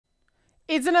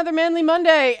It's another Manly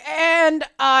Monday, and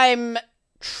I'm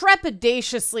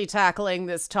trepidatiously tackling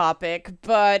this topic,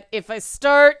 but if I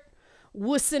start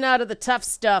wussing out of the tough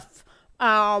stuff,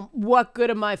 what good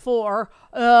am I for?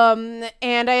 And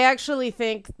I actually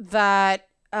think that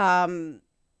there's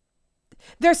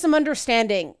some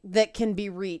understanding that can be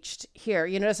reached here.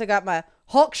 You notice I got my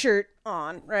Hulk shirt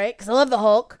on, right? Because I love the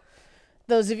Hulk.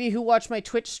 Those of you who watch my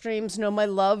Twitch streams know my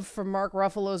love for Mark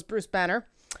Ruffalo's Bruce Banner.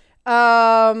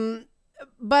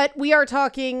 But we are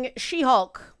talking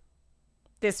She-Hulk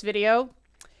this video,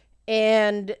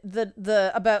 and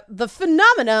about the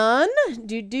phenomenon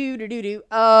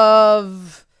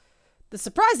of the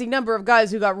surprising number of guys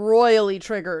who got royally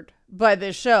triggered by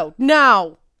this show.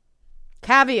 Now,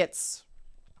 caveats.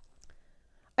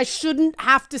 I shouldn't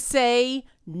have to say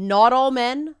not all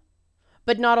men,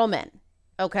 but not all men.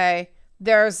 Okay?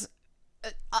 There's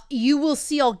you will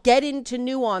see I'll get into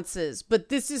nuances, but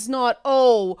this is not,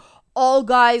 all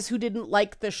guys who didn't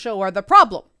like the show are the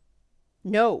problem.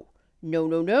 No.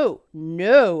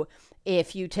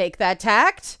 If you take that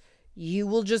tact, you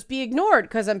will just be ignored,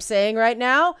 because I'm saying right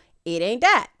now, it ain't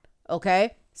that.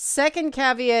 Okay? Second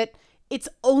caveat, it's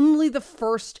only the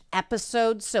first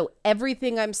episode, so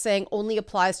everything I'm saying only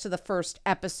applies to the first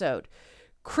episode.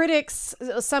 Critics,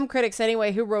 some critics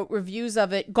anyway, who wrote reviews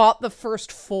of it, got the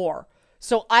first 4.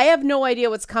 So I have no idea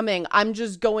what's coming. I'm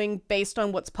just going based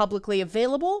on what's publicly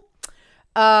available.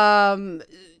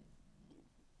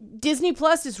 Disney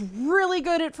Plus is really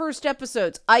good at first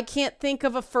episodes. I can't think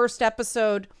of a first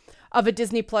episode of a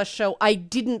Disney Plus show I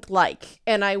didn't like.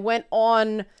 And I went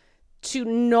on to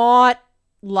not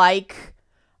like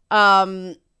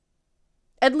at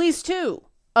least 2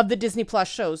 of the Disney Plus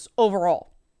shows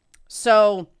overall.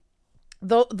 So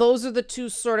those are the 2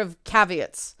 sort of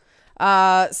caveats.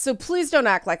 So please don't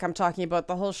act like I'm talking about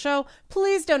the whole show.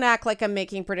 Please don't act like I'm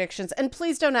making predictions. And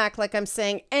please don't act like I'm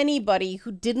saying anybody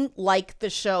who didn't like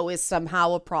the show is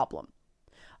somehow a problem.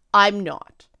 I'm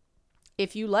not.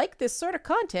 If you like this sort of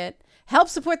content, help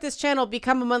support this channel,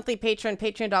 become a monthly patron,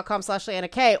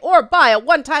 patreon.com/LeannaK, or buy a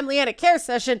one-time Leanna Care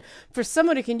session for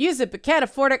someone who can use it but can't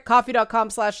afford it,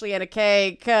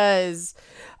 coffee.com/LeannaK, because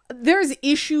there's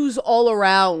issues all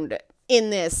around in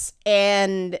this,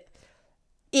 and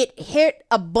it hit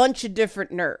a bunch of different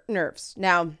nerves.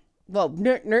 Now, well,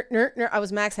 I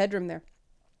was Max Headroom there.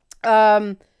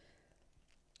 I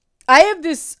have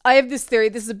this theory.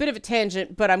 This is a bit of a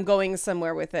tangent, but I'm going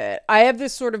somewhere with it. I have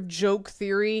this sort of joke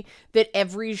theory that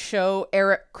every show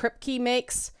Eric Kripke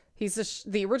makes, he's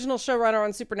the original showrunner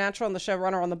on Supernatural and the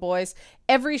showrunner on The Boys.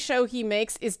 Every show he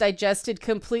makes is digested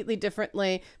completely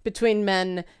differently between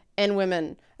men and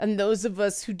women. And those of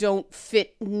us who don't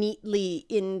fit neatly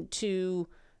into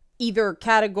either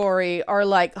category are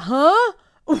like, huh?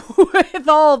 With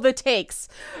all the takes,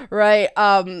 right?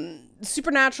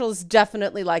 Supernatural is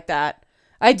definitely like that.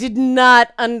 I did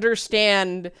not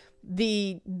understand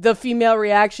the female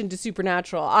reaction to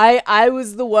Supernatural. I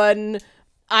was the one,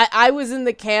 I was in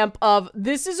the camp of,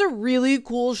 this is a really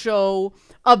cool show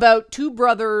about 2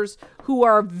 brothers who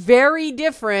are very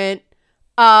different,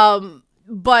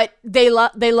 but they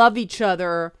love each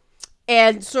other,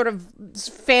 and sort of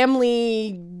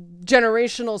family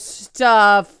generational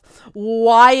stuff.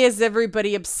 Why is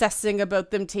everybody obsessing about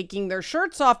them taking their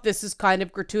shirts off? This is kind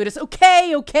of gratuitous.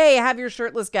 Okay, have your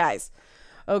shirtless guys.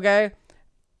 Okay.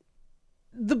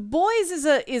 The Boys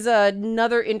is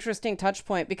another interesting touch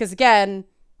point, because again,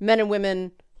 men and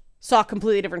women saw a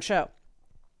completely different show.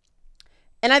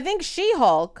 And I think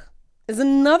She-Hulk is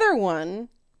another one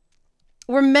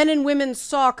where men and women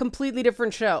saw a completely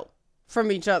different show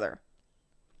from each other.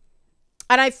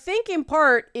 And I think in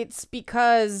part it's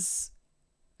because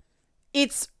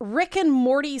it's Rick and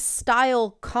Morty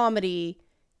style comedy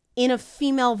in a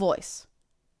female voice.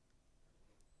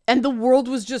 And the world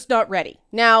was just not ready.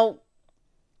 Now,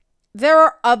 there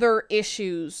are other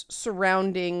issues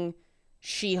surrounding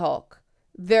She-Hulk.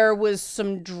 There was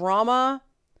some drama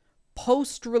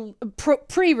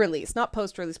pre-release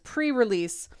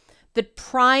that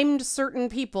primed certain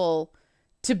people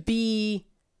to be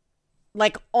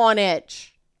like on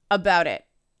edge about it.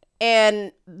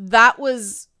 And that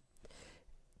was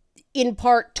in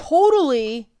part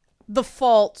totally the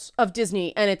fault of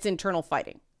Disney and its internal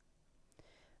fighting.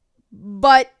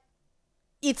 But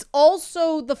it's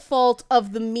also the fault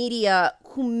of the media,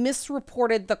 who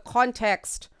misreported the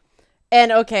context.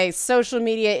 And okay, social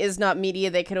media is not media.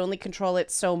 They can only control it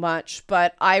so much.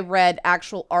 But I read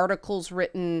actual articles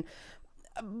written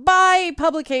by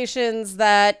publications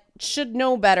that should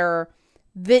know better,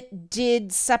 that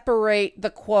did separate the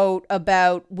quote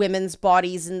about women's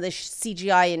bodies in the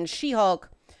CGI in She-Hulk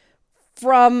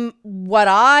from what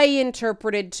I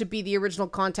interpreted to be the original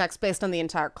context based on the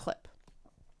entire clip.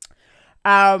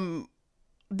 The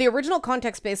original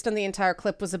context based on the entire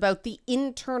clip was about the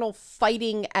internal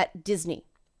fighting at Disney.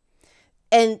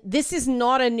 And this is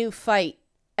not a new fight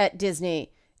at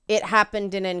Disney. It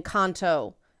happened in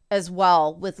Encanto as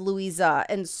well, with Luisa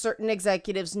and certain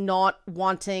executives not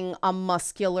wanting a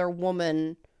muscular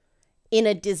woman in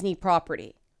a Disney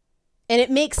property. And it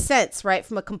makes sense, right,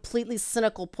 from a completely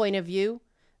cynical point of view,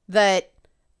 that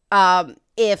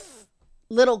if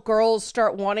little girls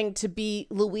start wanting to be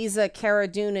Luisa, Cara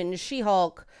Dune, and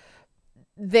She-Hulk,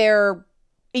 their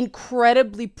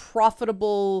incredibly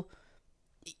profitable,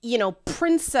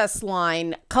 princess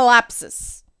line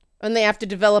collapses. And they have to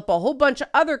develop a whole bunch of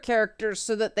other characters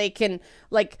so that they can,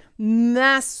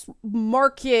 mass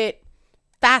market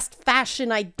fast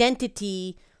fashion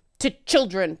identity to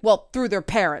children, through their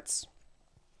parents.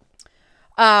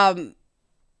 But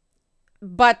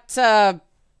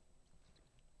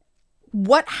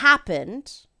what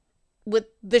happened with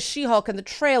the She-Hulk in the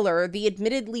trailer, the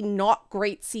admittedly not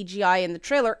great CGI in the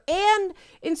trailer, and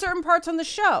in certain parts on the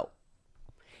show,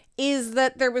 is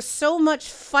that there was so much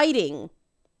fighting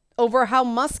over how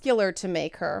muscular to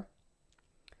make her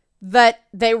that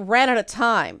they ran out of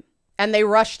time and they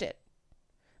rushed it.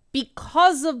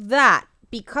 Because of that,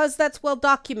 because that's well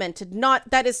documented,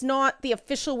 that is not the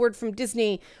official word from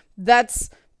Disney,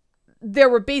 there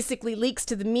were basically leaks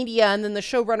to the media, and then the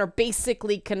showrunner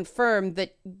basically confirmed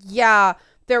that, yeah,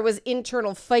 there was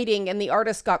internal fighting and the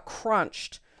artist got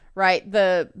crunched, right?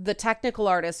 The technical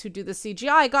artists who do the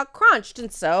CGI got crunched,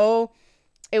 and so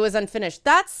it was unfinished.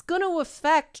 That's going to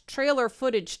affect trailer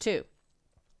footage too.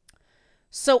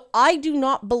 So I do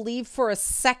not believe for a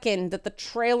second that the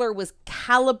trailer was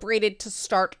calibrated to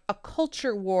start a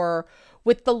culture war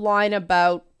with the line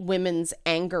about women's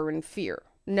anger and fear.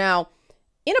 Now,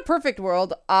 in a perfect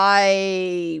world,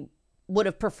 I would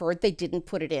have preferred they didn't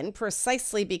put it in,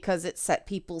 precisely because it set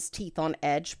people's teeth on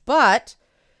edge. But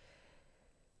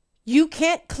you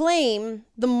can't claim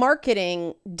the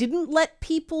marketing didn't let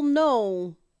people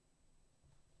know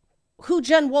who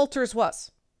Jen Walters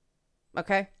was.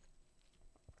 Okay?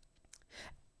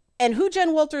 And who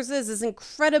Jen Walters is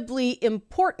incredibly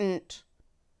important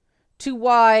to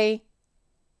why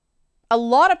a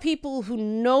lot of people who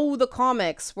know the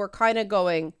comics were kind of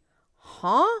going,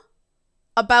 huh?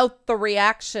 About the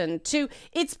reaction to,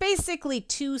 it's basically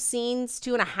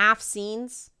 2.5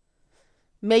 scenes,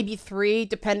 maybe 3,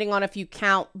 depending on if you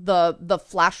count the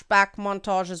flashback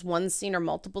montage as one scene or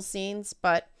multiple scenes.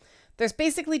 But there's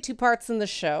basically 2 parts in the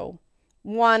show.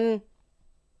 One,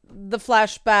 the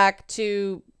flashback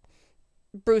to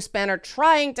Bruce Banner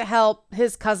trying to help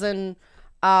his cousin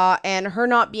and her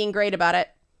not being great about it.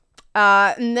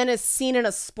 And then a scene in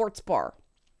a sports bar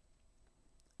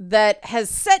that has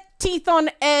set teeth on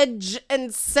edge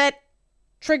and set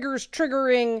triggers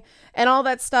triggering and all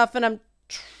that stuff. And I'm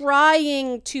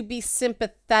trying to be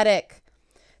sympathetic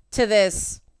to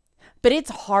this, but it's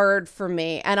hard for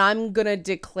me. And I'm going to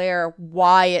declare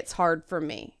why it's hard for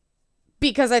me,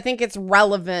 because I think it's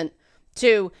relevant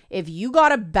to, if you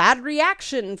got a bad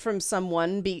reaction from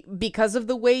someone because of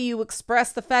the way you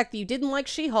expressed the fact that you didn't like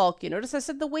She-Hulk. You notice I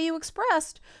said the way you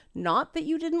expressed, not that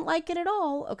you didn't like it at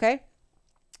all, okay?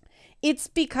 It's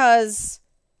because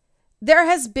there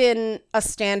has been a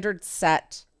standard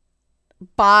set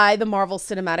by the Marvel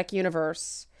Cinematic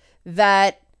Universe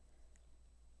that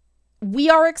we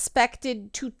are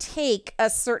expected to take a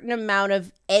certain amount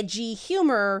of edgy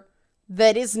humor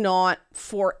that is not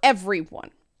for everyone.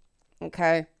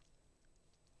 Okay.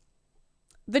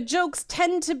 The jokes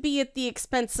tend to be at the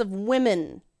expense of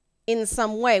women in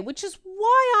some way, which is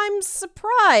why I'm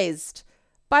surprised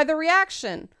by the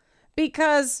reaction.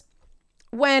 Because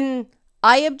when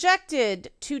I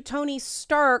objected to Tony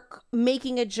Stark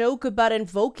making a joke about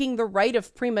invoking the right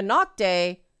of prima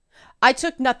nocte, I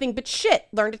took nothing but shit.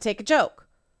 Learn to take a joke.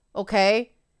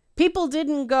 Okay? People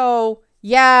didn't go,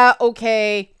 yeah,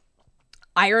 okay,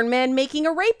 Iron Man making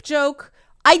a rape joke.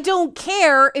 I don't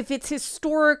care if it's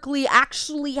historically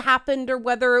actually happened or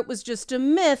whether it was just a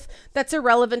myth. That's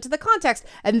irrelevant to the context.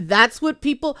 And that's how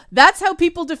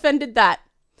people defended that.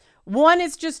 1,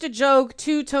 it's just a joke.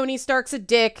 2, Tony Stark's a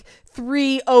dick.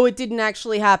 3, oh, it didn't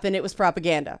actually happen. It was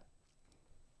propaganda.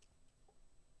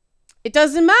 It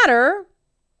doesn't matter.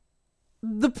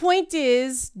 The point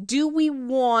is, do we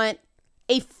want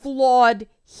a flawed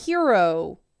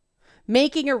hero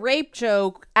making a rape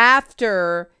joke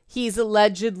after he's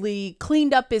allegedly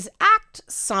cleaned up his act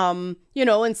some,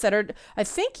 instead of, I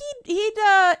think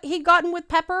he'd gotten with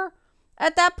Pepper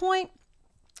at that point.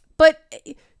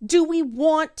 But do we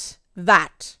want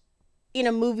that? in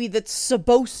a movie that's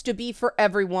supposed to be for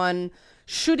everyone?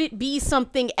 Should it be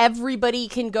something everybody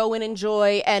can go and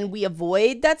enjoy and we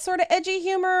avoid that sort of edgy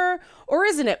humor? Or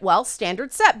isn't it, well,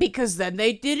 standard set because then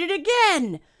they did it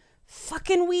again?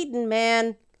 Fucking Whedon,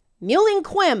 man. Mewling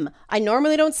Quim. I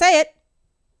normally don't say it,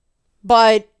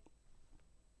 but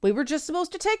we were just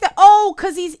supposed to take that. Oh,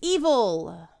 because he's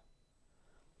evil.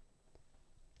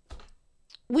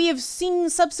 We have seen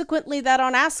subsequently that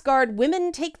on Asgard,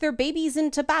 women take their babies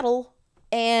into battle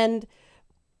and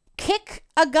kick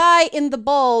a guy in the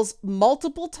balls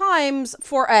multiple times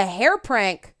for a hair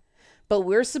prank. But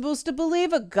we're supposed to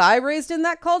believe a guy raised in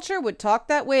that culture would talk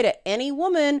that way to any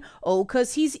woman. Oh,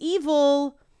 because he's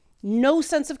evil. No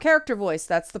sense of character voice.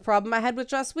 That's the problem I had with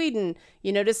Joss Whedon.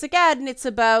 You notice again, it's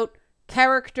about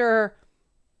character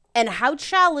and how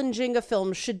challenging a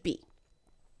film should be.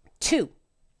 2.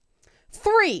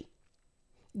 3.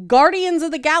 Guardians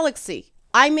of the Galaxy.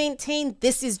 I maintain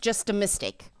this is just a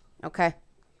mistake. Okay?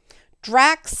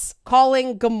 Drax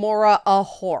calling Gamora a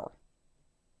whore.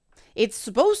 It's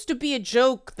supposed to be a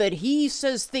joke that he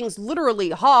says things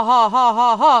literally, ha, ha, ha,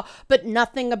 ha, ha, but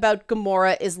nothing about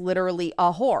Gamora is literally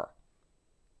a whore.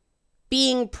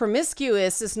 Being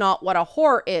promiscuous is not what a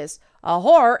whore is. A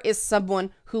whore is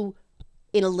someone who,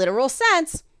 in a literal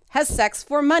sense, has sex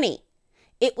for money.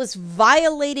 It was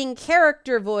violating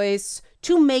character voice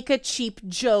to make a cheap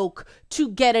joke to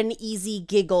get an easy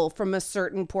giggle from a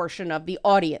certain portion of the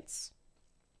audience.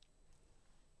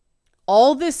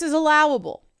 All this is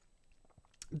allowable.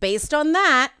 Based on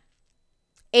that,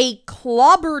 a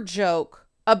clobber joke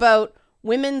about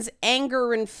women's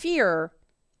anger and fear,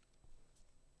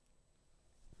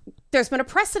 there's been a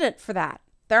precedent for that.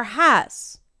 There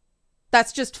has.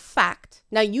 That's just fact.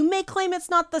 Now, you may claim it's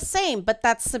not the same, but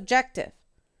that's subjective.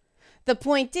 The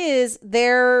point is,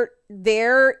 there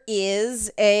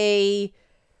is a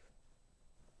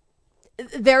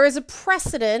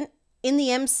precedent in the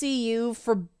MCU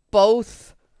for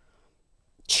both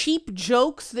cheap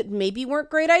jokes that maybe weren't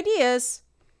great ideas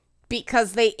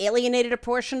because they alienated a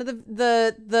portion of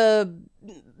the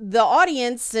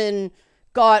audience and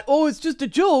got, oh, it's just a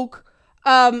joke.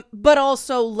 But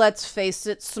also, let's face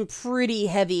it, some pretty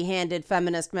heavy-handed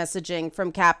feminist messaging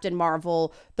from Captain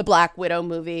Marvel, the Black Widow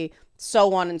movie,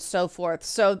 so on and so forth.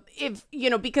 So if,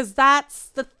 because that's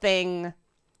the thing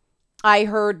I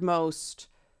heard most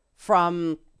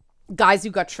from guys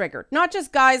who got triggered. Not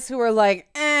just guys who were like,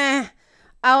 I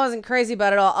wasn't crazy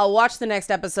about it all. I'll watch the next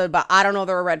episode, but I don't know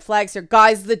there were red flags here.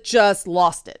 Guys that just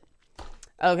lost it.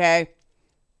 Okay?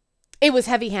 It was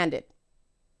heavy-handed.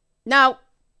 Now,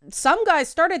 some guys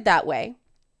started that way,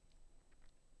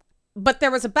 but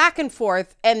there was a back and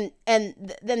forth, and then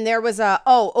there was a,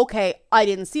 oh, okay, I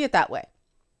didn't see it that way.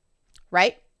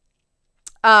 Right?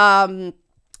 One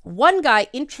guy,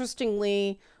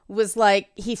 interestingly, was like,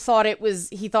 he thought it was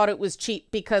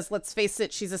cheap because, let's face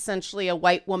it, she's essentially a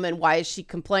white woman. Why is she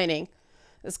complaining?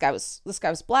 This guy was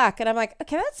black. And I'm like,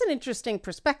 okay, that's an interesting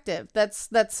perspective. That's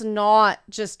not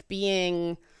just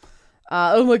being,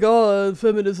 oh my God,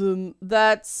 feminism.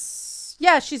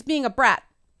 Yeah, she's being a brat.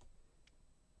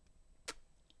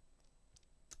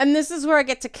 And this is where I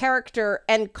get to character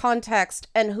and context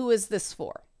and who is this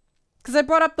for? Because I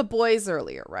brought up The Boys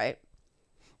earlier, right?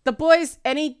 The Boys,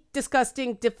 any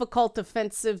disgusting, difficult,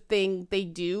 offensive thing they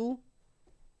do,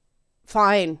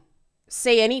 fine.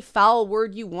 Say any foul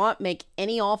word you want, make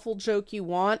any awful joke you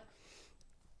want.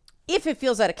 If it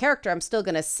feels out of character, I'm still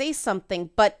going to say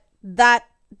something, but that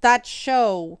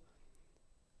show,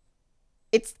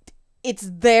 it's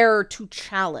there to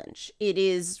challenge. It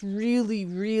is really,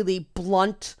 really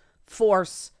blunt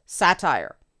force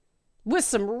satire with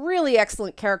some really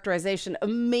excellent characterization,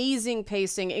 amazing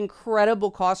pacing,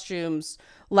 incredible costumes.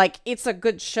 Like, it's a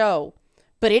good show,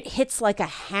 but it hits like a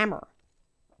hammer.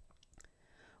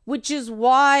 Which is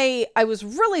why I was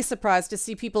really surprised to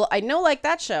see people I know like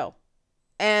that show.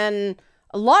 And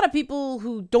a lot of people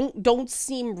who don't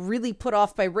seem really put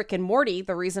off by Rick and Morty.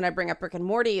 The reason I bring up Rick and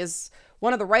Morty is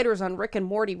one of the writers on Rick and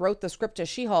Morty wrote the script to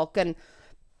She-Hulk. And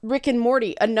Rick and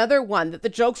Morty, another one that the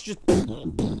jokes just...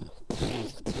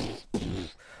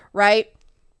 right?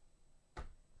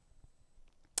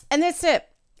 And that's it.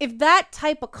 If that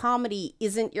type of comedy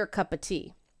isn't your cup of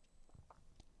tea,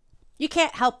 you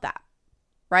can't help that,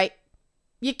 right?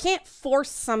 You can't force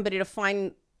somebody to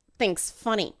find things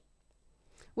funny,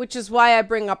 which is why I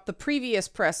bring up the previous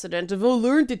precedent of, oh,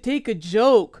 learn to take a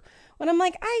joke. When I'm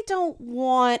like, I don't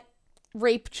want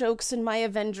rape jokes in my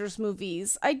Avengers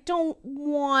movies. I don't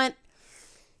want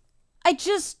I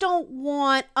just don't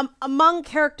want, among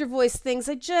character voice things,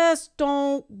 I just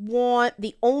don't want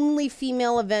the only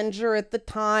female Avenger at the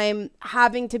time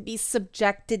having to be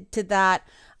subjected to that.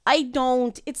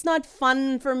 It's not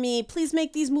fun for me. Please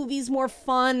make these movies more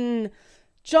fun.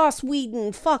 Joss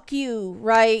Whedon, fuck you,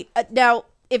 right? Now,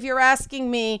 if you're asking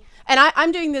me, and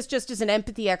I'm doing this just as an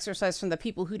empathy exercise from the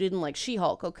people who didn't like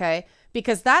She-Hulk, okay?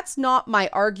 Because that's not my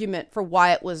argument for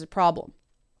why it was a problem.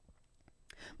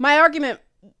 My argument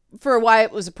for why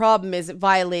it was a problem is it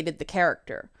violated the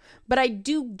character. But I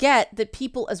do get that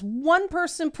people, as one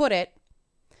person put it,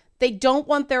 they don't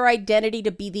want their identity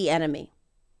to be the enemy.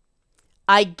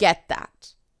 I get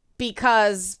that.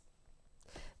 Because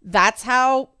that's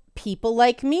how people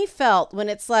like me felt when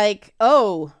it's like,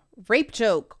 oh, rape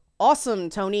joke. Awesome,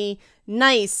 Tony.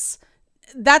 Nice.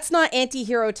 That's not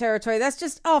anti-hero territory. That's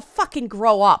just, oh, fucking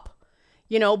grow up.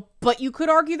 You know, but you could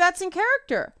argue that's in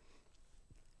character.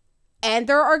 And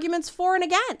there are arguments for and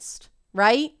against,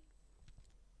 right?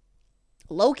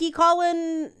 Loki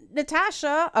calling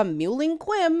Natasha a mewling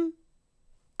Quim.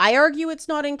 I argue it's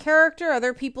not in character.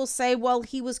 Other people say, well,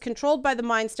 he was controlled by the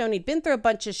Mind Stone. He'd been through a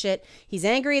bunch of shit. He's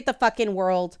angry at the fucking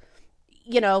world.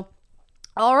 You know,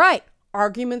 all right.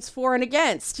 Arguments for and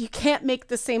against. You can't make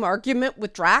the same argument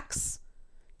with Drax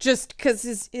just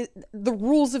because the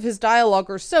rules of his dialogue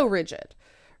are so rigid,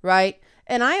 right?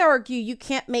 And I argue you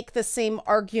can't make the same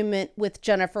argument with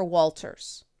Jennifer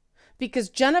Walters because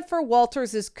Jennifer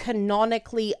Walters is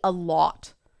canonically a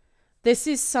lot. This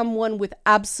is someone with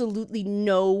absolutely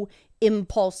no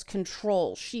impulse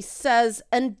control. She says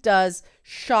and does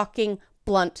shocking,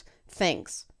 blunt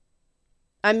things.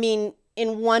 I mean,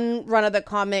 in one run of the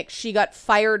comic, she got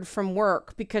fired from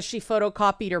work because she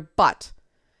photocopied her butt,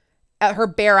 her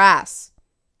bare ass.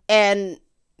 And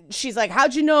she's like,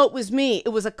 how'd you know it was me? It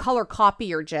was a color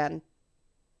copier, Jen.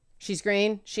 She's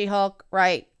green, She-Hulk,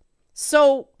 right?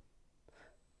 So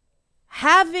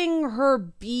having her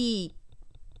be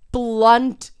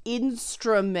blunt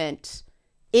instrument,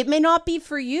 it may not be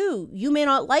for you. You may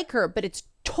not like her, but it's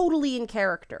totally in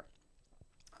character.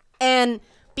 And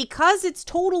because it's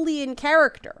totally in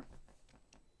character,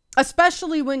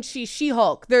 especially when she's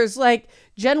She-Hulk, there's like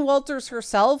Jen Walters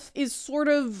herself is sort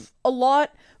of a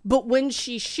lot, but when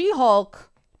she's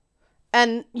She-Hulk,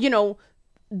 and you know,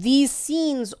 these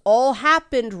scenes all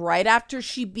happened right after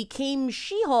she became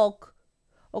She-Hulk,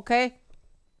 okay?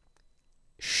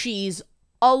 She's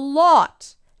a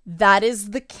lot. That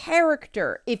is the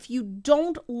character. If you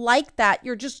don't like that,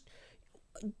 you're just,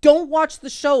 don't watch the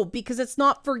show because it's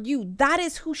not for you. That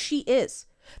is who she is.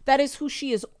 That is who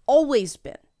she has always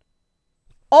been.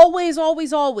 Always,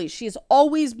 always, always. She has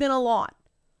always been a lot.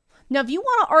 Now, if you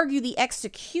want to argue the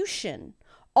execution,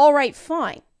 all right,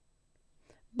 fine.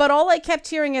 But all I kept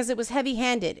hearing is it was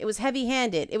heavy-handed. It was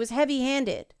heavy-handed. It was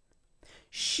heavy-handed.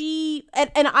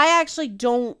 And I actually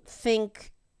don't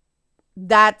think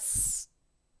that's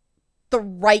the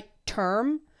right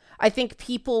term. I think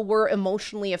people were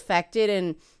emotionally affected,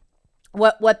 and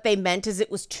what they meant is it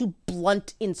was too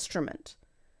blunt instrument.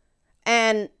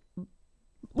 And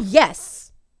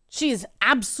yes, she's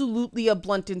absolutely a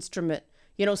blunt instrument.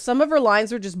 You know, some of her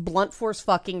lines are just blunt force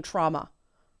fucking trauma,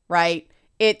 right?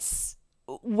 It's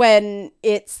when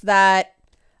it's that,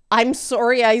 I'm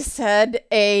sorry I said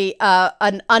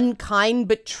an unkind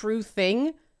but true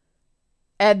thing,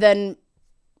 and then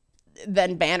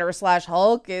Banner /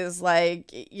 Hulk is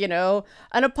like, you know,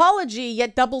 an apology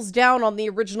yet doubles down on the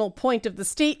original point of the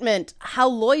statement. How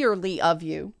lawyerly of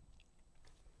you.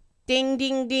 Ding,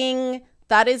 ding, ding.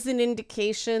 That is an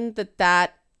indication that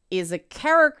that is a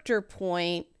character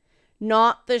point,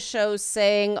 not the show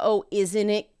saying, oh, isn't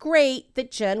it great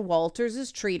that Jen Walters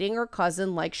is treating her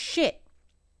cousin like shit?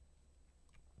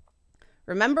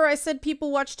 Remember I said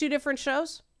people watch two different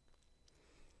shows?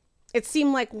 It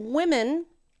seemed like women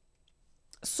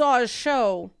saw a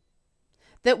show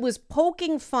that was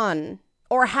poking fun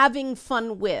or having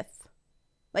fun with,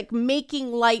 like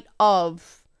making light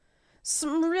of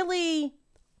some really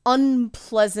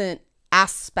unpleasant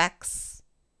aspects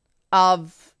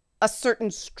of a certain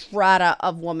strata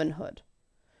of womanhood.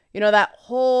 You know, that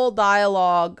whole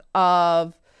dialogue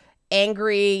of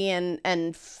angry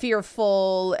and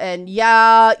fearful and,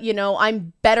 yeah, you know,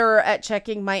 I'm better at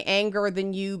checking my anger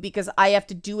than you because I have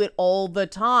to do it all the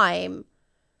time.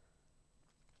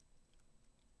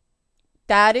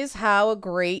 That is how a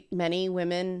great many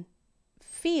women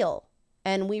feel.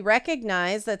 And we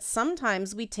recognize that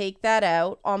sometimes we take that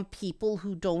out on people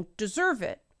who don't deserve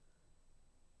it.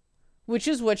 Which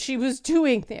is what she was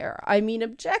doing there. I mean,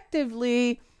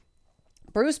 objectively,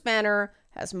 Bruce Banner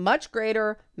has much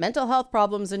greater mental health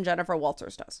problems than Jennifer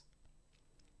Walters does.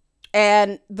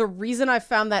 And the reason I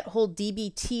found that whole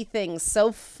DBT thing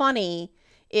so funny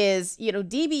is, you know,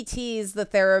 DBT is the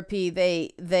therapy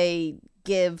they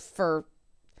give for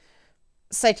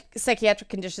psychiatric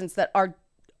conditions that are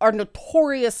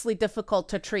notoriously difficult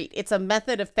to treat. It's a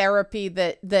method of therapy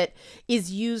that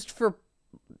is used for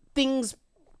things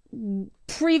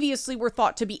previously were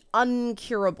thought to be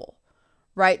uncurable,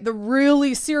 right? The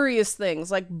really serious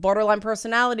things like borderline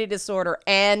personality disorder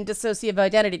and dissociative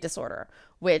identity disorder,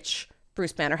 which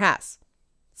Bruce Banner has.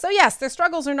 So yes, their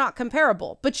struggles are not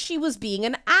comparable, but she was being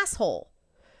an asshole.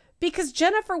 Because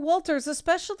Jennifer Walters,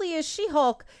 especially as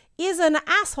She-Hulk, is an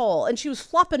asshole. And she was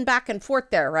flopping back and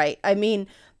forth there, right? I mean,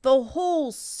 the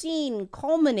whole scene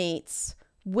culminates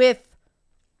with,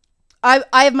 I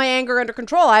have my anger under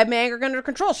control. I have my anger under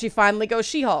control. She finally goes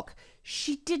She-Hulk.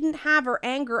 She didn't have her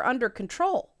anger under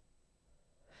control.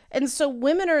 And so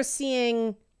women are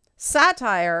seeing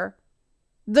satire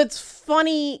that's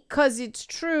funny because it's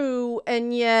true,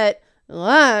 and yet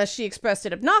she expressed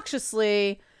it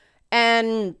obnoxiously,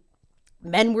 and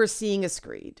men were seeing a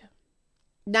screed.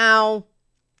 Now,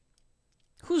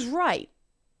 who's right?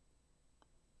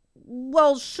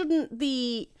 Well, shouldn't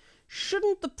the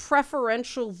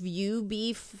preferential view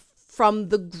be from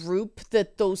the group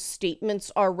that those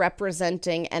statements are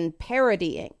representing and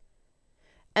parodying?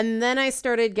 And then I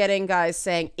started getting guys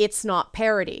saying, it's not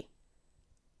parody.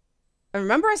 And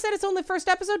remember I said it's only first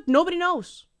episode? Nobody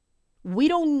knows. We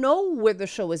don't know where the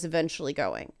show is eventually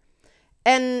going.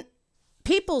 And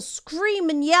people scream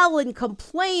and yell and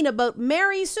complain about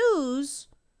Mary Sue's,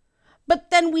 but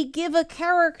then we give a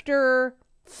character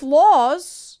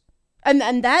flaws,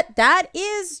 and that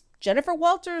is Jennifer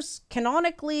Walters,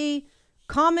 canonically,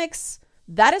 comics,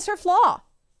 that is her flaw.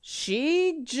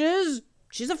 She's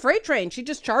a freight train. She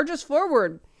just charges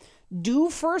forward. Do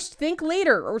first, think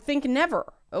later, or think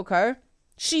never, okay?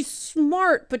 She's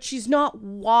smart, but she's not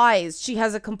wise. She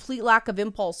has a complete lack of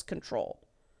impulse control.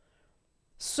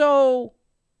 So,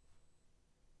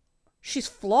 she's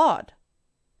flawed.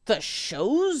 The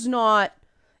show's not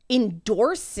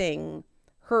endorsing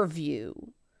her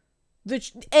view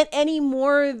any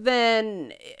more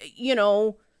than, you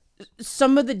know,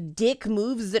 some of the dick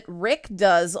moves that Rick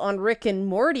does on Rick and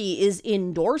Morty is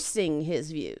endorsing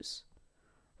his views,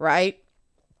 right?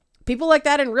 People like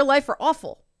that in real life are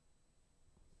awful.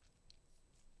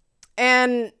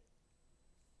 And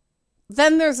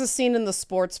then there's a scene in the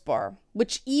sports bar,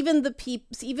 which even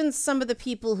some of the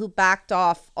people who backed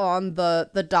off on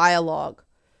the dialogue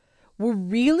were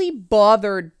really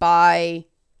bothered by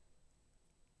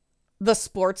the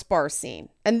sports bar scene.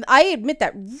 And I admit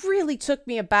that really took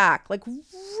me aback. Like,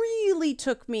 really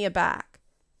took me aback.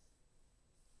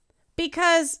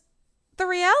 Because the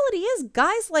reality is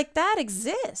guys like that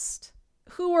exist.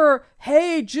 Who are,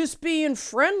 hey, just being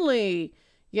friendly,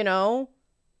 you know,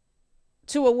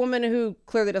 to a woman who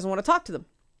clearly doesn't want to talk to them.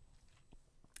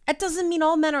 That doesn't mean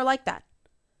all men are like that.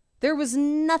 There was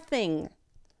nothing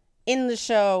in the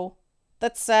show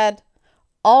that said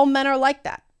all men are like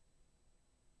that.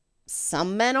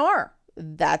 Some men are.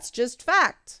 That's just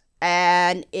fact.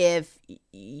 And if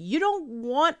you don't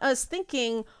want us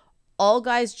thinking all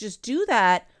guys just do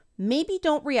that, maybe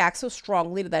don't react so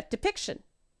strongly to that depiction.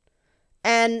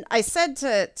 And I said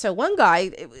to one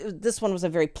guy, this one was a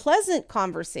very pleasant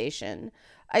conversation.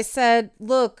 I said,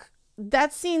 look,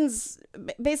 that scene's,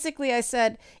 basically I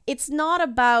said, it's not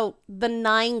about the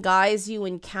 9 guys you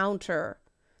encounter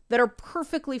that are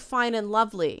perfectly fine and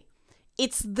lovely.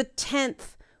 It's the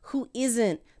 10th who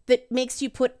isn't, that makes you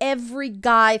put every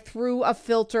guy through a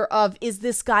filter of, is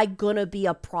this guy gonna be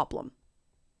a problem?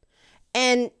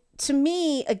 And to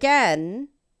me, again,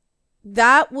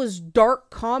 that was dark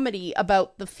comedy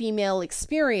about the female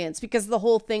experience because the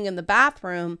whole thing in the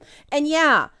bathroom. And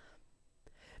yeah,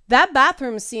 that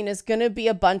bathroom scene is going to be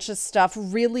a bunch of stuff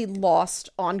really lost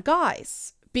on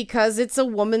guys because it's a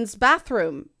woman's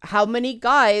bathroom. How many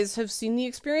guys have seen the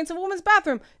experience of a woman's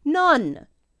bathroom? None,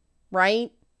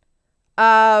 right?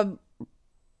 Fair.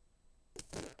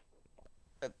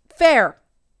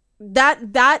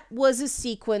 That was a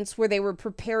sequence where they were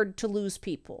prepared to lose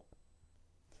people.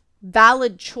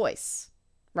 Valid choice,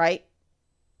 right?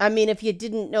 I mean, if you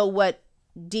didn't know what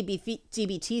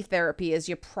DBT therapy is,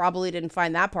 you probably didn't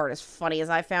find that part as funny as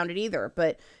I found it either.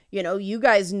 But, you know, you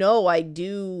guys know I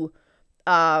do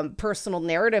personal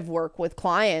narrative work with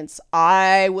clients.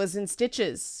 I was in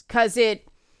stitches because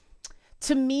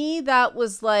to me, that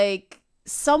was like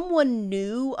someone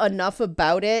knew enough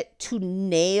about it to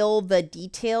nail the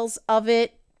details of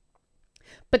it,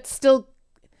 but still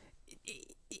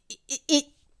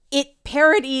it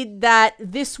parodied that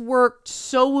this worked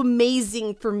so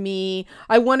amazing for me.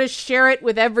 I want to share it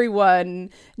with everyone,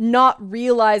 not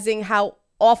realizing how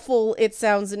awful it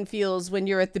sounds and feels when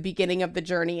you're at the beginning of the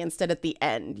journey instead at the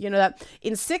end. You know, that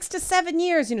in 6 to 7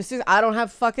 years, you know, I don't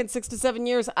have fucking 6 to 7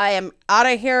 years. I am out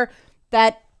of here.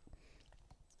 That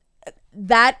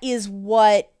is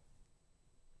what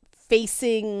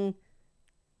facing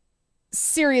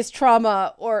serious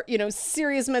trauma or, you know,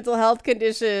 serious mental health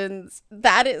conditions,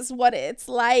 that is what it's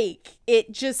like.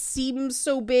 It just seems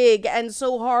so big and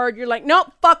so hard. You're like,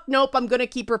 nope, fuck, nope, I'm going to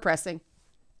keep repressing.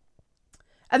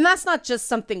 And that's not just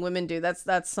something women do.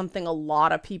 That's something a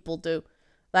lot of people do.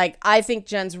 Like, I think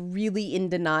Jen's really in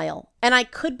denial. And I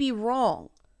could be wrong.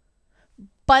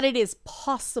 But it is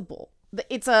possible.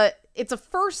 It's a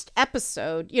first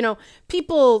episode. You know,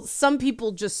 some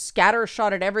people just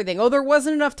scattershot at everything. Oh, there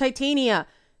wasn't enough Titania.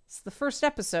 It's the first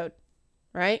episode,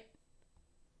 right?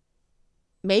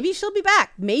 Maybe she'll be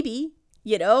back. Maybe.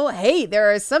 You know, hey,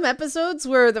 there are some episodes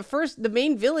where the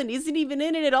main villain isn't even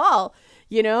in it at all.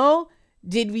 You know?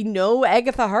 Did we know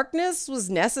Agatha Harkness was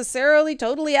necessarily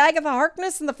totally Agatha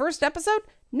Harkness in the first episode?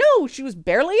 No, she was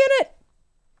barely in it.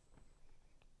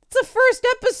 It's the first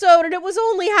episode and it was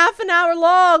only half an hour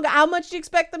long. How much do you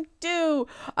expect them to do?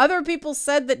 Other people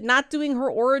said that not doing her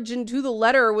origin to the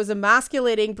letter was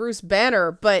emasculating Bruce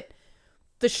Banner, but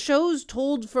the show's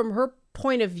told from her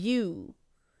point of view,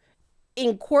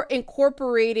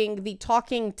 incorporating the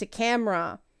talking to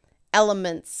camera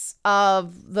elements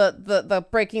of the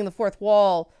breaking the fourth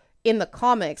wall in the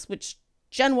comics, which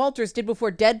Jen Walters did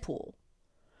before Deadpool.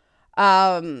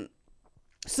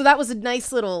 So that was a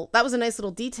nice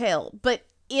little detail. But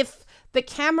if the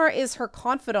camera is her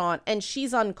confidant and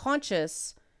she's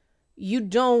unconscious, you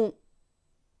don't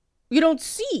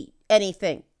see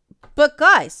anything. But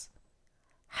guys,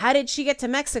 how did she get to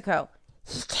Mexico?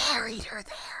 He carried her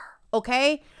there.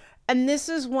 Okay? And this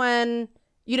is when,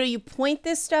 you know, you point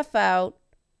this stuff out.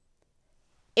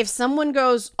 If someone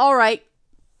goes, all right,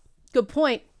 good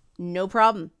point, no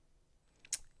problem.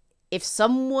 If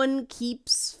someone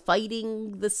keeps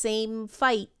fighting the same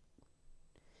fight,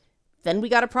 then we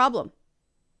got a problem.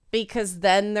 Because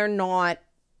then there's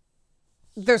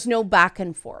no back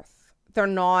and forth. They're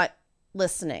not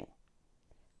listening.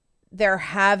 They're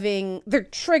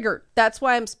triggered. That's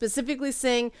why I'm specifically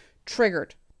saying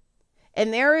triggered.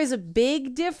 And there is a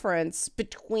big difference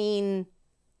between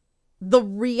the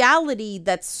reality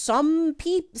that some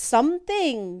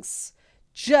things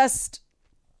just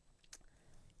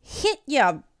hit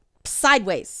you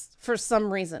sideways for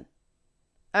some reason.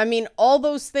 I mean, all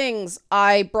those things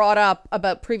I brought up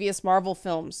about previous Marvel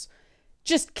films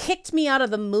just kicked me out of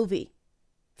the movie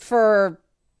for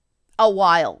a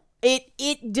while.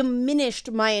 It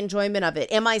diminished my enjoyment of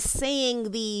it. Am I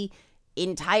saying the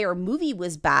entire movie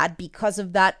was bad because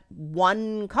of that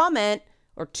one comment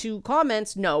or two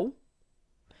comments? No.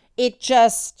 It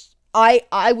just,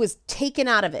 I was taken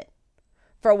out of it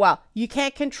for a while. You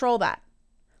can't control that.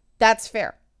 That's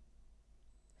fair.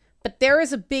 But there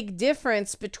is a big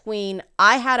difference between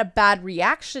I had a bad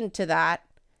reaction to that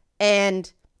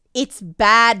and it's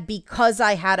bad because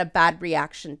I had a bad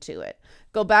reaction to it.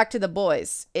 Go back to The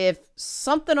Boys. If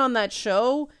something on that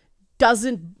show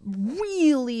doesn't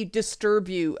really disturb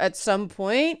you at some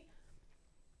point,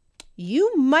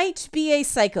 you might be a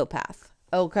psychopath.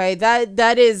 Okay?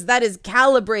 That is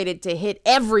calibrated to hit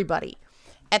everybody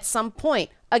at some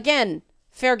point. Again,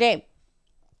 fair game.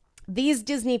 These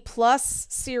Disney Plus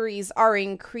series are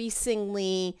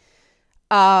increasingly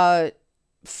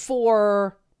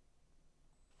for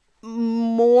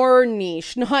more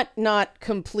niche, not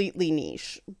completely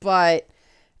niche, but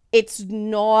it's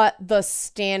not the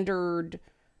standard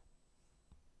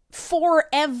for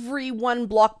every one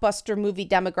blockbuster movie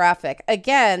demographic.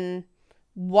 Again,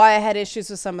 why I had issues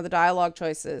with some of the dialogue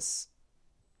choices,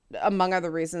 among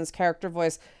other reasons, character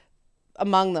voice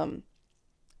among them,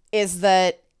 is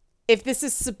that if this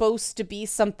is supposed to be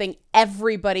something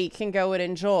everybody can go and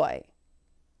enjoy,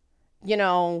 you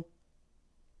know,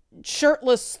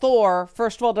 shirtless Thor,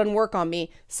 first of all, doesn't work on me.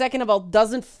 Second of all,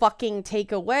 doesn't fucking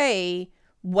take away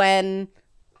when,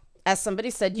 as somebody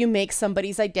said, you make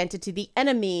somebody's identity the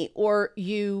enemy, or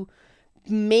you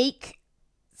make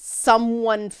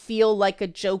someone feel like a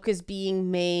joke is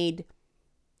being made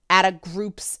at a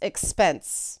group's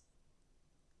expense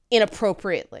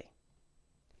inappropriately.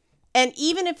 And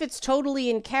even if it's totally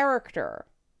in character,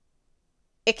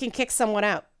 it can kick someone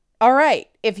out. All right,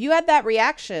 if you had that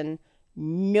reaction,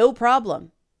 no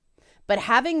problem. But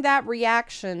having that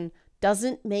reaction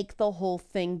doesn't make the whole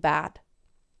thing bad.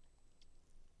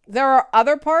 There are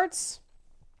other parts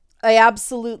I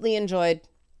absolutely enjoyed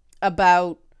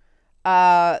about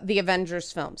the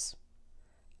Avengers films.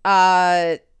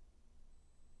 Uh,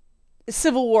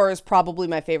 Civil War is probably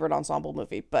my favorite ensemble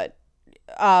movie, but,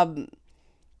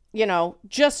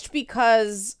 just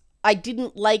because I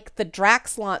didn't like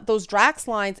those Drax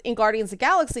lines in Guardians of the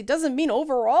Galaxy doesn't mean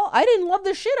overall I didn't love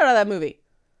the shit out of that movie.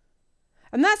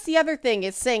 And that's the other thing.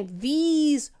 It's saying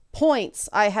these points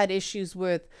I had issues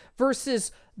with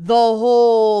versus the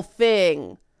whole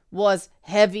thing was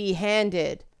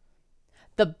heavy-handed.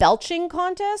 The belching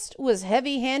contest was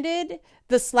heavy-handed.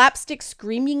 The slapstick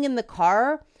screaming in the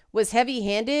car was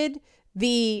heavy-handed.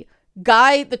 The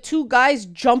two guys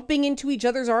jumping into each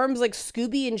other's arms like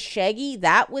Scooby and Shaggy,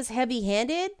 that was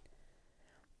heavy-handed.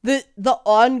 The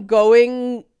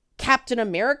ongoing Captain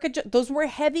America, those were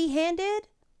heavy-handed.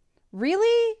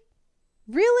 Really?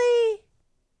 Really?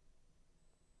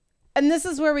 And this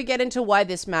is where we get into why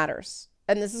this matters.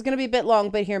 And this is going to be a bit long,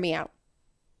 but hear me out.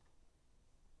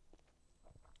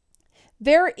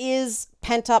 There is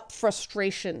pent-up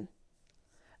frustration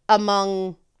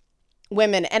among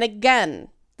women. And again,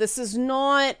 this is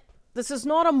not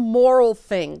a moral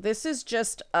thing. This is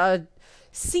just a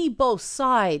see both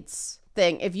sides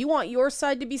thing. If you want your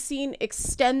side to be seen,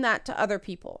 extend that to other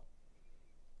people.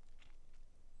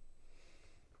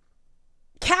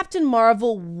 Captain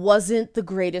Marvel wasn't the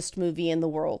greatest movie in the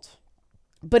world,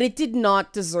 but it did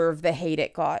not deserve the hate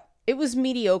it got. It was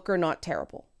mediocre, not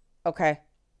terrible. Okay?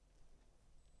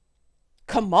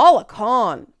 Kamala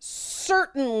Khan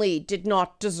certainly did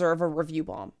not deserve a review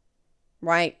bomb,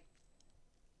 right?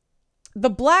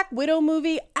 The Black Widow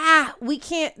movie, we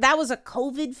can't, that was a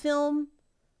COVID film.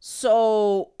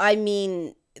 So, I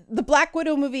mean, the Black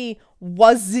Widow movie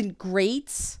wasn't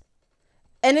great.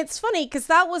 And it's funny because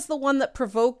that was the one that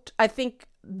provoked, I think,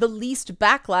 the least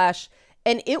backlash.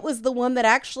 And it was the one that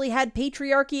actually had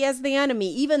patriarchy as the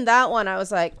enemy. Even that one, I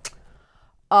was like,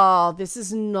 oh, this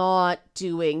is not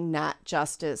doing Nat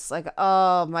justice. Like,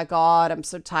 oh my God, I'm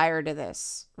so tired of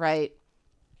this, right?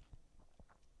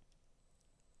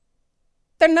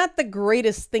 They're not the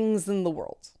greatest things in the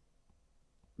world.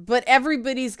 But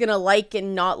everybody's going to like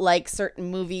and not like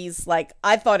certain movies. Like,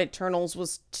 I thought Eternals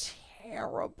was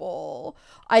terrible.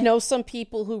 I know some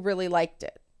people who really liked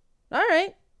it. All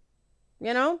right.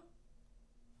 No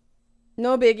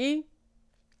biggie.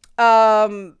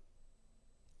 I'm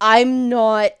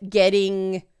not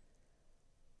getting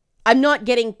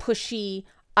pushy.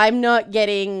 I'm not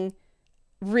getting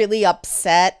really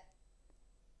upset.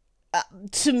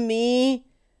 To me,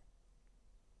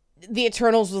 the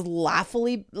Eternals was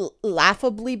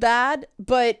laughably bad,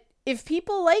 but if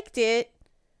people liked it,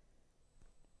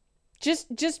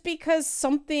 just because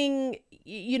something,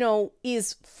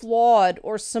 is flawed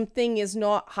or something is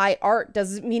not high art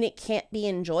doesn't mean it can't be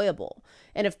enjoyable.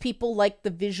 And if people like the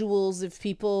visuals, if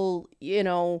people,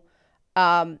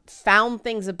 found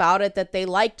things about it that they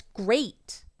liked,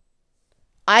 great.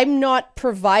 I'm not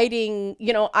providing,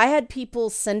 I had people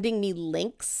sending me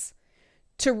links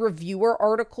to reviewer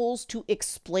articles to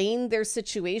explain their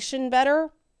situation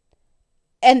better.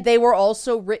 And they were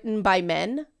also written by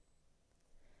men.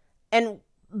 And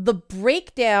the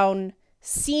breakdown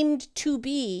seemed to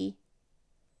be,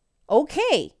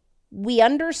 okay, we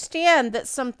understand that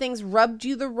some things rubbed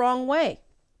you the wrong way.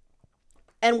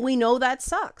 And we know that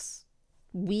sucks.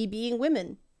 We being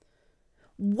women.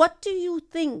 What do you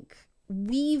think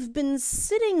we've been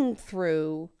sitting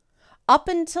through up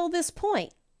until this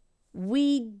point?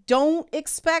 We don't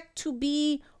expect to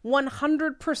be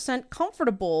 100%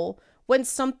 comfortable when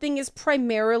something is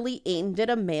primarily aimed at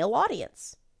a male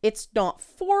audience. It's not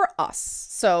for us,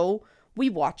 so we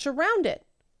watch around it.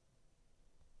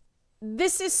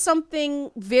 This is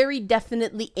something very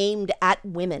definitely aimed at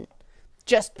women,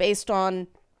 just based on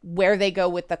where they go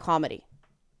with the comedy.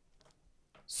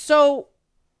 So,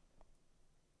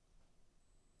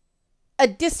 a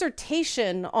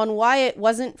dissertation on why it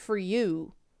wasn't for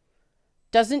you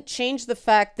doesn't change the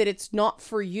fact that it's not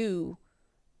for you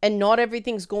and not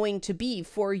everything's going to be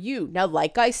for you. Now,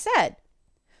 like I said,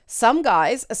 some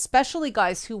guys, especially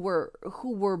guys who were,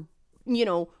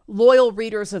 loyal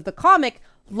readers of the comic,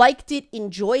 liked it,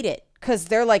 enjoyed it, because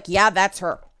they're like, yeah, that's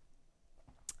her.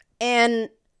 And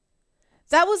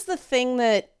that was the thing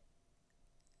that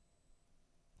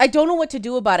I don't know what to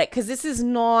do about it, because this is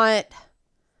not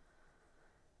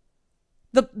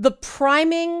the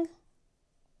priming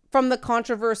from the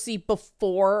controversy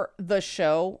before the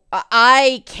show.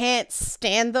 I can't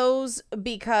stand those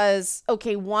because,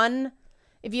 okay, one,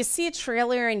 if you see a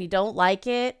trailer and you don't like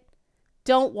it,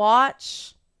 don't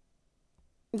watch.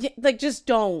 Like, just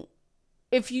don't.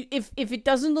 If it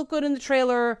doesn't look good in the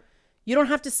trailer, you don't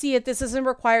have to see it. This isn't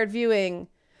required viewing.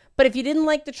 But if you didn't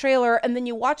like the trailer and then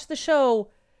you watch the show,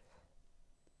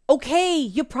 okay,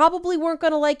 you probably weren't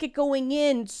going to like it going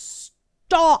in.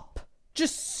 Stop.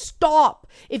 Just stop.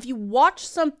 If you watch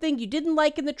something you didn't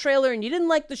like in the trailer and you didn't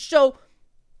like the show,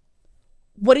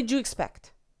 what did you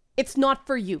expect? It's not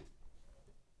for you.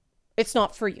 It's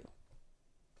not for you.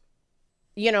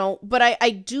 You know, but I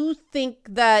do think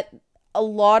that a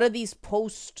lot of these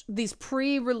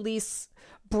pre-release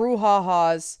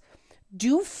brouhahas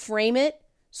do frame it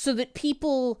so that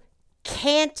people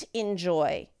can't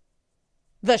enjoy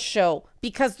the show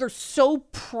because they're so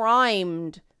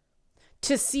primed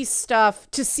to see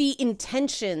stuff, to see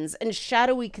intentions and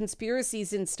shadowy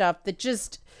conspiracies and stuff that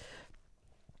just,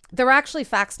 they're actually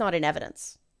facts, not in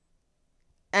evidence.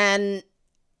 And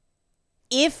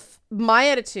if my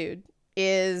attitude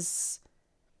is,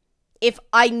 if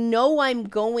I know I'm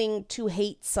going to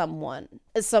hate someone,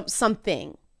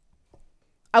 something,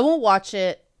 I won't watch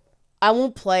it. I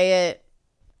won't play it.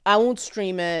 I won't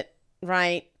stream it,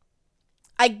 right?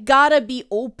 I gotta be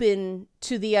open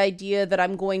to the idea that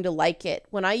I'm going to like it.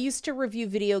 When I used to review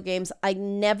video games, I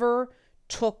never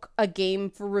took a game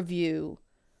for review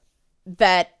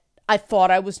that I thought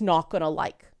I was not gonna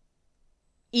like.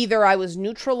 Either I was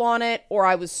neutral on it or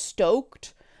I was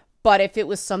stoked. But if it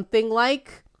was something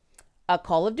like a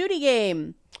Call of Duty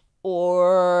game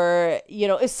or, you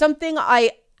know, it's something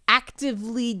I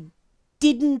actively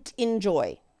didn't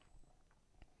enjoy.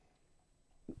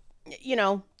 You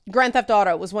know, Grand Theft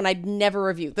Auto was one I'd never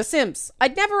review. The Sims.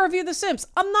 I'd never review The Sims.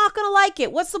 I'm not going to like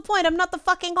it. What's the point? I'm not the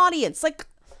fucking audience. Like,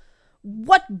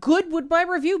 what good would my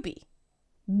review be?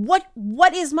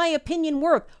 What is my opinion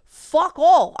worth? Fuck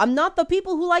all. I'm not the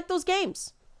people who like those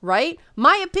games, right?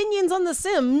 My opinions on The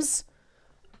Sims,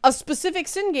 a specific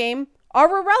Sim game,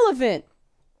 are irrelevant.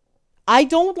 I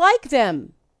don't like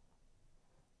them.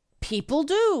 People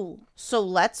do. So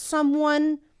let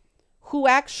someone who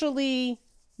actually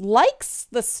likes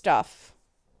the stuff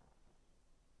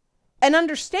and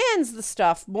understands the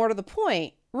stuff, more to the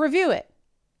point, review it.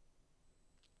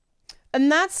 And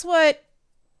that's what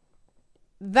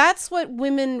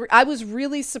women, I was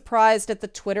really surprised at the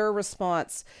Twitter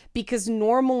response, because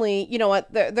normally, you know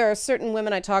what, there are certain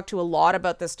women I talk to a lot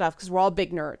about this stuff because we're all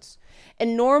big nerds.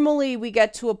 And normally we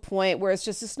get to a point where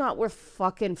it's not worth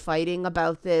fucking fighting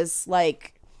about this.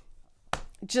 Like,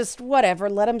 just whatever,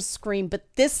 let them scream. But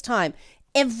this time,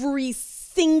 every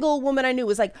single woman I knew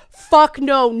was like, fuck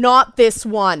no, not this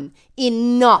one.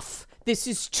 Enough. This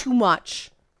is too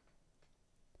much.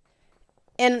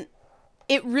 And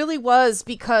it really was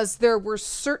because there were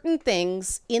certain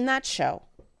things in that show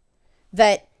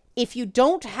that if you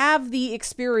don't have the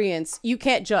experience, you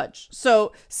can't judge.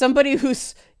 So somebody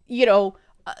who's, you know,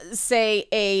 say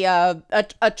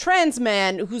a trans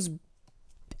man who's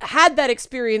had that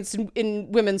experience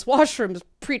in women's washrooms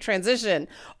pre-transition,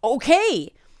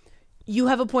 okay, you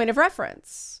have a point of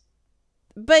reference.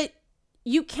 But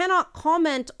you cannot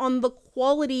comment on the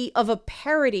quality of a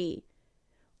parody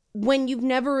when you've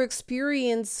never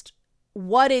experienced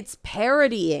what it's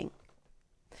parodying.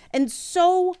 And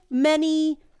so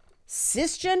many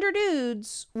cisgender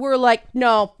dudes were like,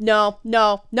 no.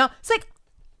 It's like,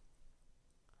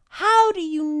 how do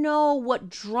you know what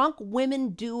drunk women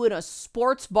do in a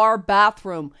sports bar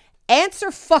bathroom?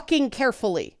 Answer fucking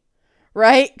carefully,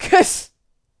 right? Because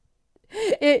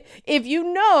if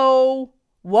you know,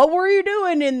 what were you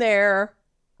doing in there,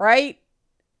 right?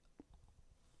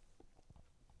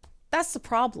 That's the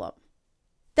problem.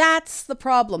 That's the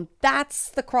problem. That's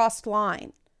the crossed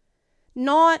line.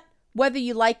 Not whether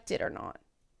you liked it or not.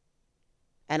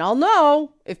 And I'll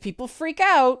know if people freak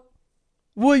out.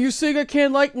 Well, you're saying I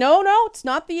can't like... No, it's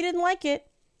not that you didn't like it.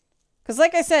 Because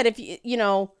like I said, if you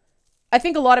know, I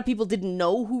think a lot of people didn't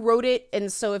know who wrote it. And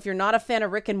so if you're not a fan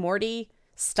of Rick and Morty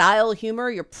style humor,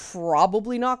 you're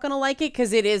probably not going to like it.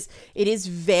 Because it is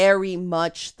very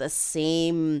much the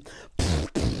same...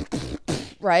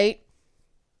 Right?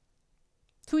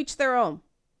 To each their own.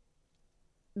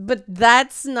 But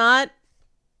that's not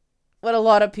what a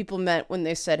lot of people meant when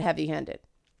they said heavy-handed.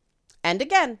 And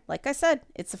again, like I said,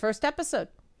 it's the first episode.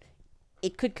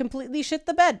 It could completely shit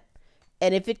the bed.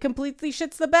 And if it completely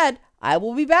shits the bed, I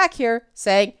will be back here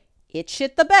saying, it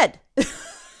shit the bed.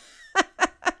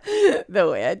 The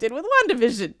way I did with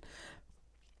WandaVision.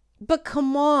 But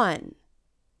come on.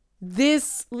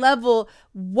 This level,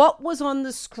 what was on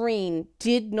the screen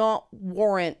did not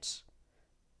warrant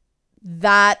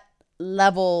that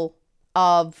level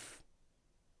of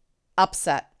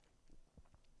upset.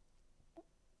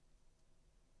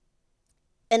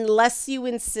 Unless you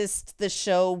insist the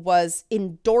show was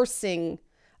endorsing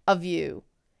a view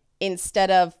instead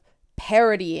of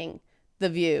parodying the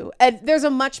View. And there's a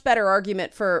much better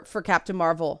argument for Captain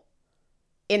Marvel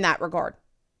in that regard.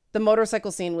 The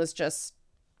motorcycle scene was just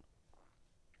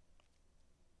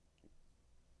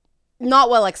not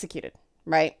well executed,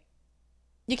 right?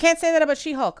 You can't say that about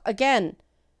She-Hulk, again,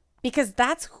 because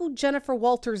that's who Jennifer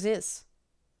Walters is.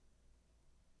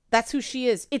 That's who she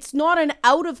is. It's not an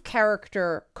out of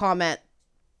character comment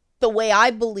the way I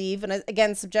believe, and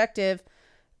again, subjective,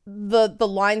 the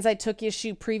lines I took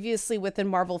issue previously within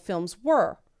Marvel films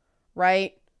were,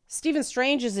 right? Stephen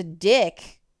Strange is a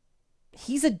dick.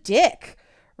 He's a dick,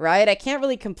 right? I can't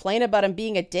really complain about him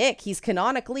being a dick. He's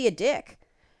canonically a dick.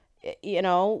 You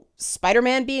know,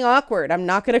 Spider-Man being awkward. I'm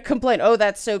not going to complain. Oh,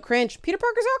 that's so cringe. Peter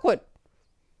Parker's awkward.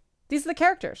 These are the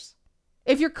characters.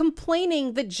 If you're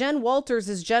complaining that Jen Walters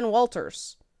is Jen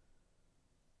Walters,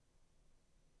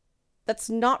 that's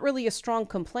not really a strong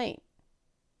complaint.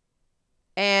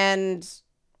 And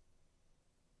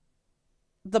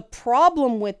the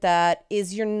problem with that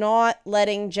is you're not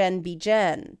letting Jen be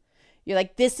Jen. You're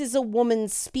like, this is a woman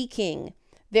speaking.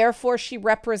 Therefore, she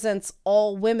represents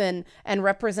all women and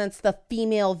represents the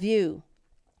female view.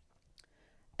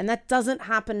 And that doesn't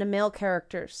happen to male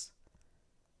characters.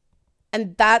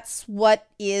 And that's what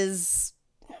is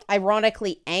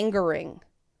ironically angering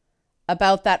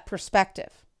about that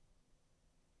perspective.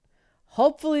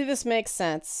 Hopefully this makes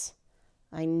sense.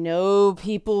 I know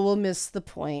people will miss the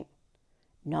point.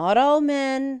 Not all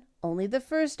men, only the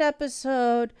first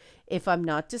episode. If I'm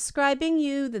not describing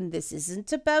you, then this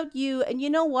isn't about you. And you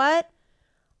know what?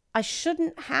 I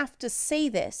shouldn't have to say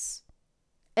this.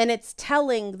 And it's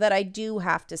telling that I do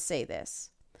have to say this.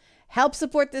 Help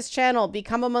support this channel.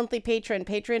 Become a monthly patron,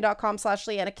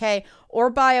 patreon.com/LeannaK, or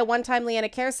buy a one-time Leanna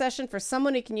Care session for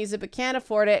someone who can use it but can't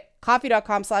afford it,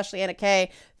 coffee.com/LeannaK.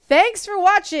 Thanks for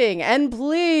watching, and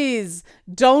please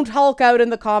don't Hulk out in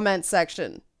the comments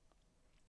section.